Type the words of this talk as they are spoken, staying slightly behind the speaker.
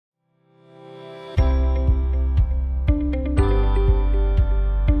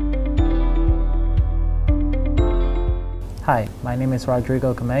Hi, my name is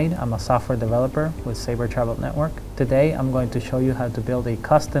Rodrigo Kamade. I'm a software developer with Sabre Travel Network. Today I'm going to show you how to build a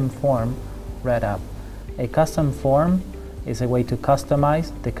custom form red app. A custom form is a way to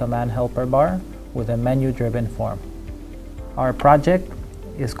customize the command helper bar with a menu-driven form. Our project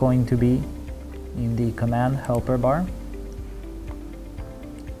is going to be in the command helper bar.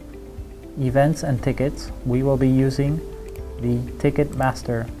 Events and tickets, we will be using the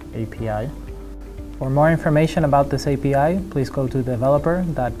Ticketmaster API. For more information about this API, please go to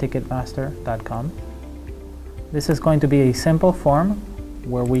developer.ticketmaster.com. This is going to be a simple form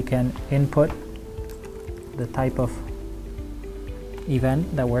where we can input the type of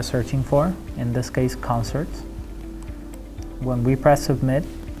event that we're searching for, in this case concerts. When we press submit,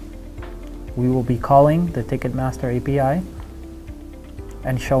 we will be calling the Ticketmaster API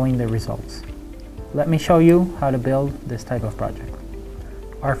and showing the results. Let me show you how to build this type of project.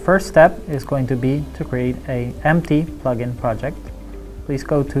 Our first step is going to be to create an empty plugin project. Please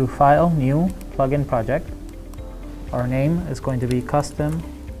go to File, New, Plugin Project. Our name is going to be Custom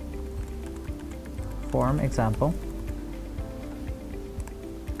Form Example.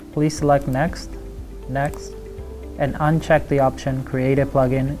 Please select Next, Next, and uncheck the option Create a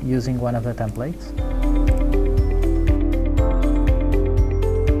Plugin using one of the templates.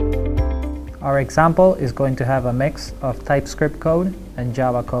 Our example is going to have a mix of TypeScript code and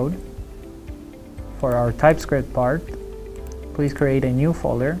Java code. For our TypeScript part, please create a new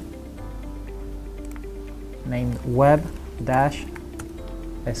folder named web-src.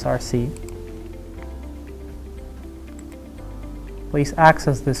 Please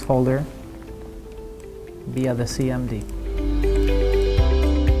access this folder via the CMD.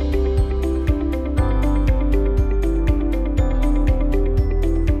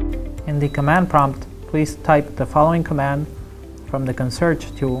 In the command prompt, please type the following command from the Concierge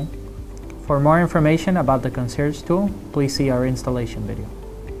tool. For more information about the Concierge tool, please see our installation video.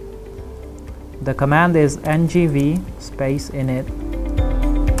 The command is ngv space init.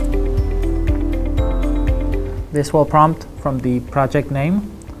 This will prompt from the project name.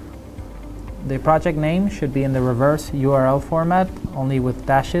 The project name should be in the reverse URL format, only with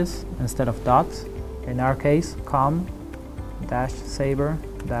dashes instead of dots. In our case,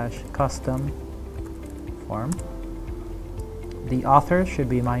 com-sabre-custom form. The author should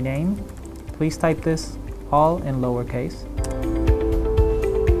be my name. Please type this all in lowercase.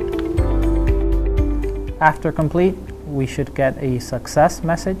 After complete, we should get a success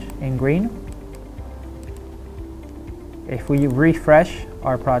message in green. If we refresh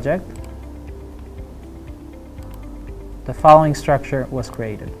our project, the following structure was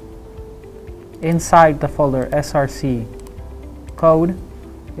created. Inside the folder src code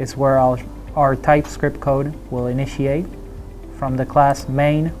is where our TypeScript code will initiate from the class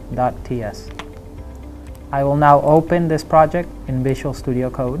main.ts. I will now open this project in Visual Studio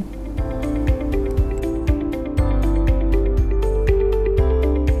Code.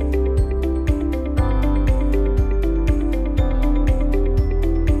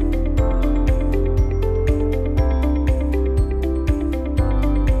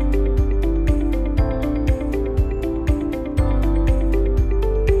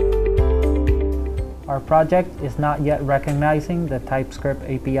 Our project is not yet recognizing the TypeScript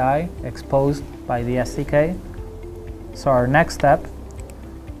API exposed by the SDK. So our next step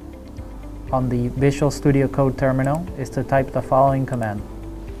on the Visual Studio Code terminal is to type the following command: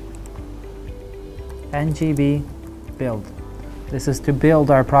 ngv build. This is to build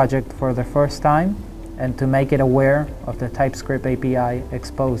our project for the first time and to make it aware of the TypeScript API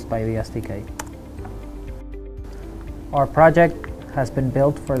exposed by the SDK. Our project has been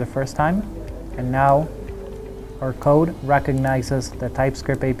built for the first time, and now our code recognizes the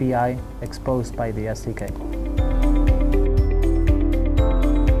TypeScript API exposed by the SDK.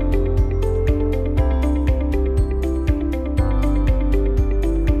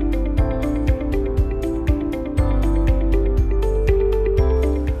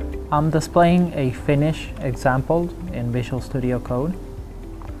 I'm displaying a finish example in Visual Studio Code.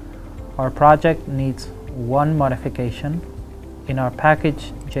 Our project needs one modification. In our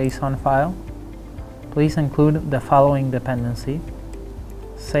package JSON file, please include the following dependency: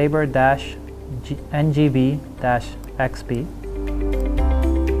 sabre-ngv-xp.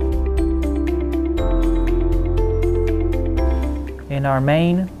 In our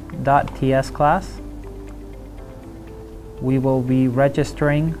main.ts class, we will be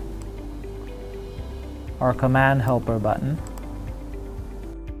registering our command helper button.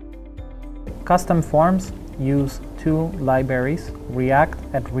 Custom forms use two libraries, React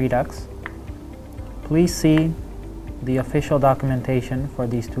and Redux. Please see the official documentation for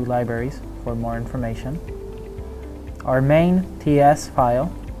these two libraries for more information. Our main TS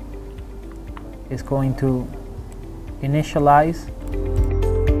file is going to initialize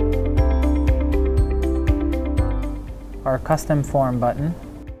our custom form button.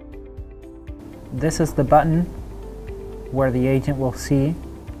 This is the button where the agent will see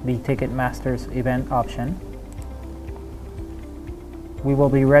the Ticketmaster's event option. We will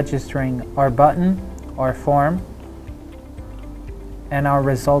be registering our button, our form, and our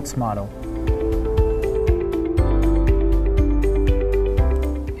results model.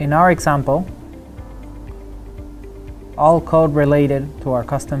 In our example, all code related to our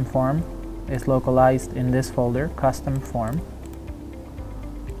custom form is localized in this folder, custom form.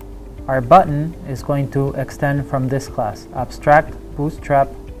 Our button is going to extend from this class, abstract bootstrap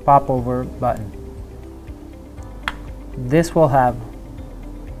popover button. This will have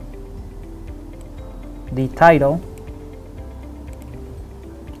the title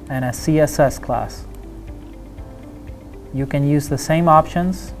and a CSS class. You can use the same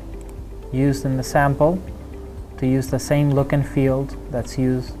options used in the sample to use the same look and feel that's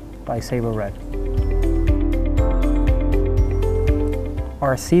used by Sabre Red.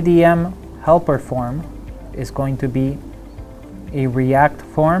 Our CDM helper form is going to be a React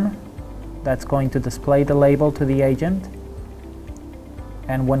form that's going to display the label to the agent,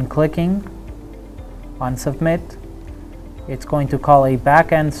 and when clicking on submit, it's going to call a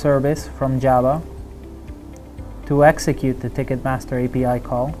backend service from Java to execute the Ticketmaster API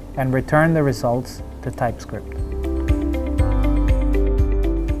call and return the results to TypeScript.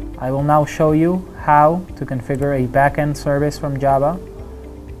 I will now show you how to configure a backend service from Java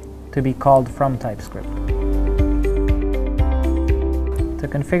to be called from TypeScript. To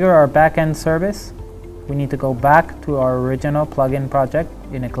configure our backend service, we need to go back to our original plugin project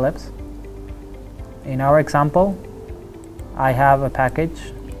in Eclipse. In our example, I have a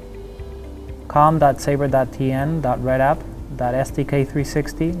package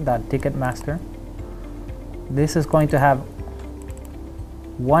com.sabre.tn.redapp.stk360.ticketmaster. This is going to have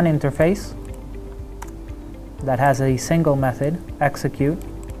one interface that has a single method, execute,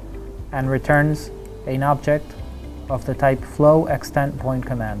 and returns an object of the type flow extent point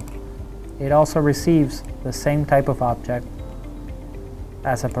command. It also receives the same type of object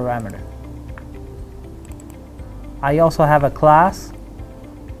as a parameter. I also have a class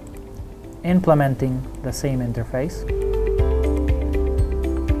implementing the same interface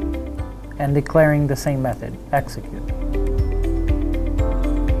and declaring the same method, execute.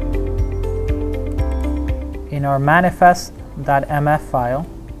 In our manifest.mf file,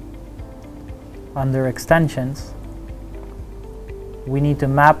 under extensions, we need to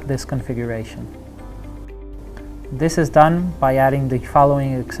map this configuration. This is done by adding the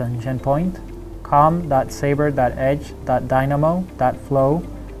following extension point: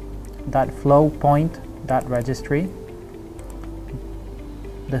 com.sabre.edge.dynamo.flow.flowPoint.registry.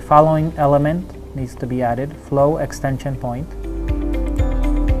 The following element needs to be added: flow extension point.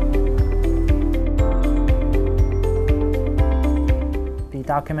 The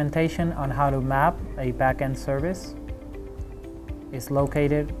documentation on how to map a backend service is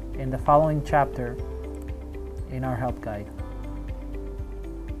located in the following chapter in our help guide.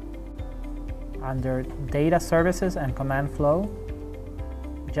 Under Data Services and Command Flow,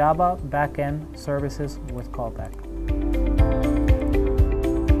 Java Backend Services with Callback.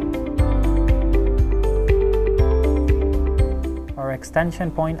 Our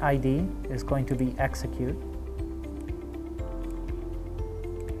extension point ID is going to be execute,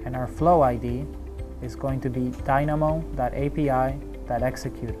 and our flow ID is going to be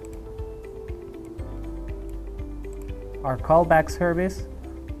dynamo.api.execute. Our callback service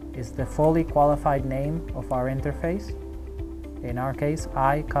is the fully qualified name of our interface, in our case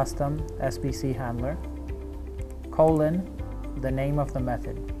iCustom SBC handler, colon, the name of the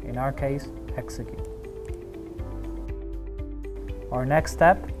method, in our case execute. Our next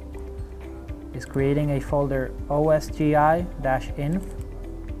step is creating a folder osgi-inf.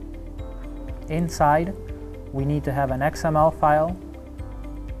 Inside, we need to have an XML file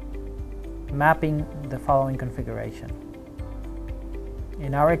mapping the following configuration.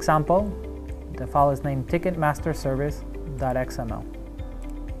 In our example, the file is named ticketmasterservice.xml.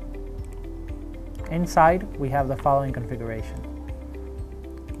 Inside, we have the following configuration: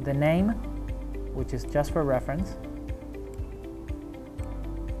 the name, which is just for reference,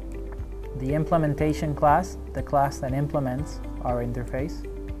 the implementation class, the class that implements our interface,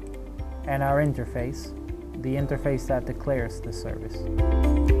 and our interface, the interface that declares the service.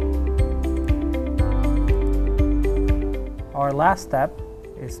 Our last step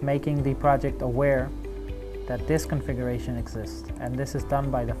is making the project aware that this configuration exists, and this is done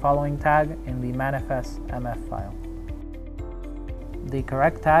by the following tag in the manifest.mf file. The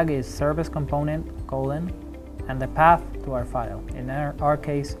correct tag is service component : and the path to our file, in our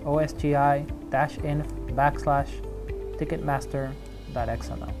case osgi-inf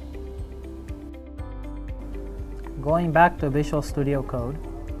 /ticketmaster.xml. Going back to Visual Studio Code,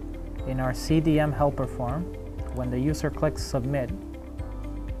 in our CDM helper form, when the user clicks submit,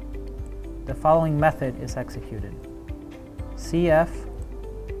 the following method is executed: cf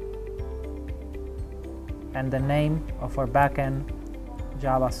and the name of our backend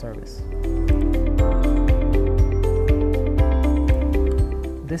Java service.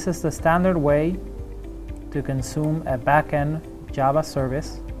 This is the standard way to consume a backend Java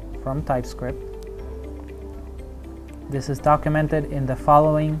service from TypeScript. This is documented in the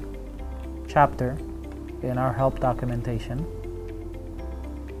following chapter in our help documentation.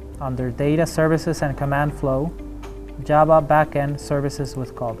 Under Data Services and Command Flow, Java Backend Services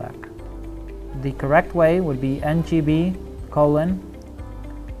with Callback. The correct way would be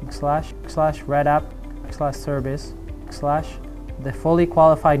ngb://redapp/service/ the fully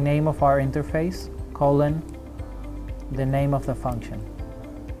qualified name of our interface, the name of the function.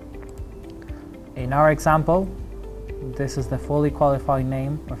 In our example, this is the fully qualified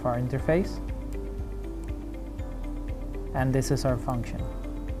name of our interface, and this is our function.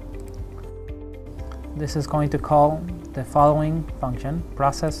 This is going to call the following function,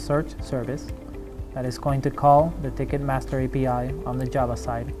 process search service, that is going to call the Ticketmaster API on the Java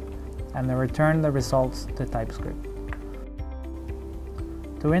side and then return the results to TypeScript.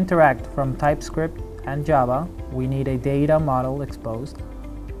 To interact from TypeScript and Java, we need a data model exposed.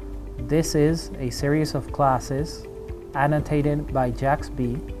 This is a series of classes annotated by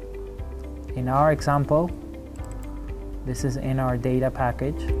JAX-B. In our example, this is in our data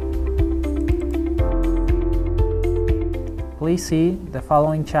package. Please see the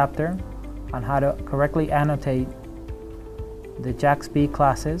following chapter on how to correctly annotate the JAX-B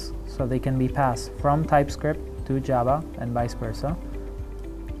classes so they can be passed from TypeScript to Java and vice versa.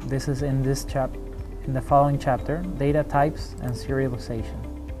 This is in the following chapter, data types and serialization.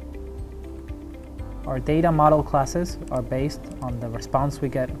 Our data model classes are based on the response we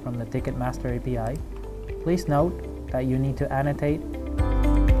get from the Ticketmaster API. Please note that you need to annotate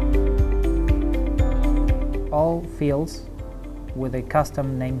all fields with a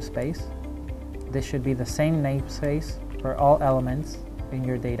custom namespace. This should be the same namespace for all elements in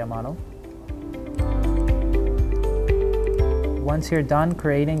your data model. Once you're done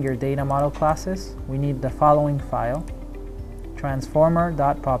creating your data model classes, we need the following file,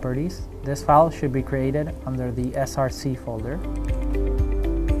 transformer.properties. This file should be created under the src folder.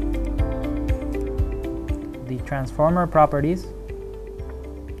 The transformer properties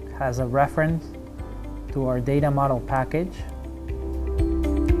has a reference to our data model package.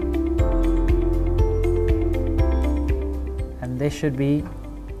 And this should be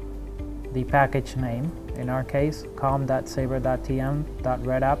the package name. In our case,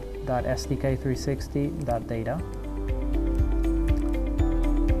 com.sabre.tm.redapp.sdk360.data.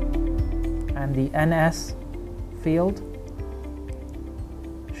 And the NS field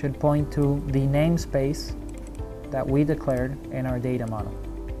should point to the namespace that we declared in our data model.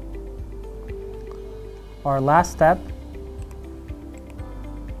 Our last step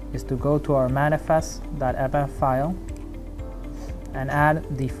is to go to our manifest.mf file and add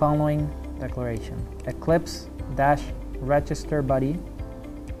the following declaration: eclipse-register buddy,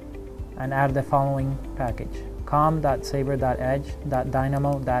 and add the following package: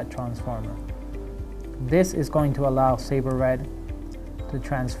 com.sabre.edge.dynamo.transformer. This is going to allow SabreRed to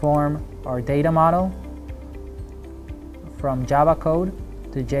transform our data model from Java code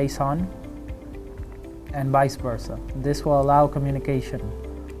to JSON and vice versa. This will allow communication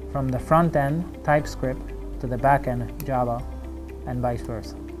from the front end TypeScript to the back end Java and vice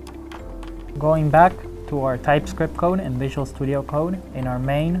versa. Going back to our TypeScript code in Visual Studio Code, in our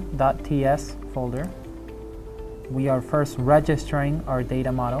main.ts folder, we are first registering our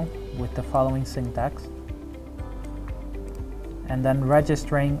data model with the following syntax, and then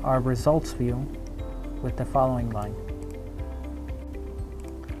registering our results view with the following line.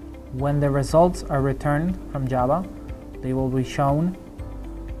 When the results are returned from Java, they will be shown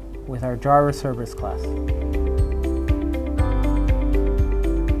with our Java service class,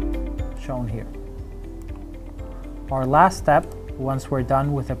 shown here. Our last step, once we're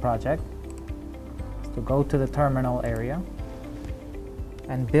done with the project, is to go to the terminal area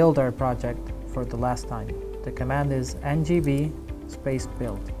and build our project for the last time. The command is ngb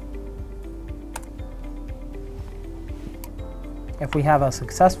 --build. If we have a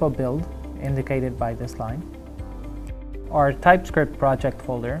successful build, indicated by this line, our TypeScript project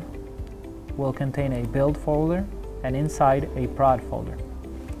folder will contain a build folder and inside a prod folder.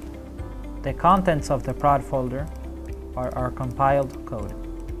 The contents of the prod folder are our compiled code.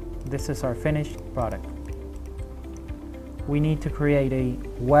 This is our finished product. We need to create a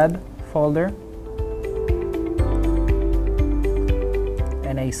web folder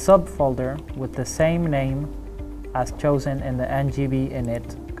and a subfolder with the same name as chosen in the ngb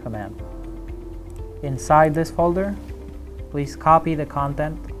init command. Inside this folder, please copy the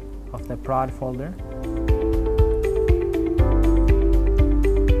content of the prod folder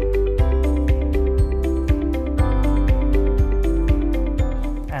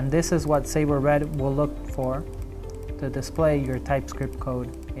and this is what Sabre Red will look for to display your TypeScript code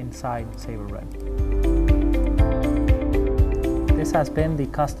inside Sabre Red. This has been the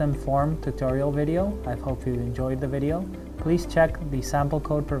custom form tutorial video. I hope you enjoyed the video. Please check the sample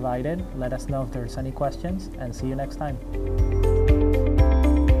code provided. Let us know if there's any questions, and see you next time.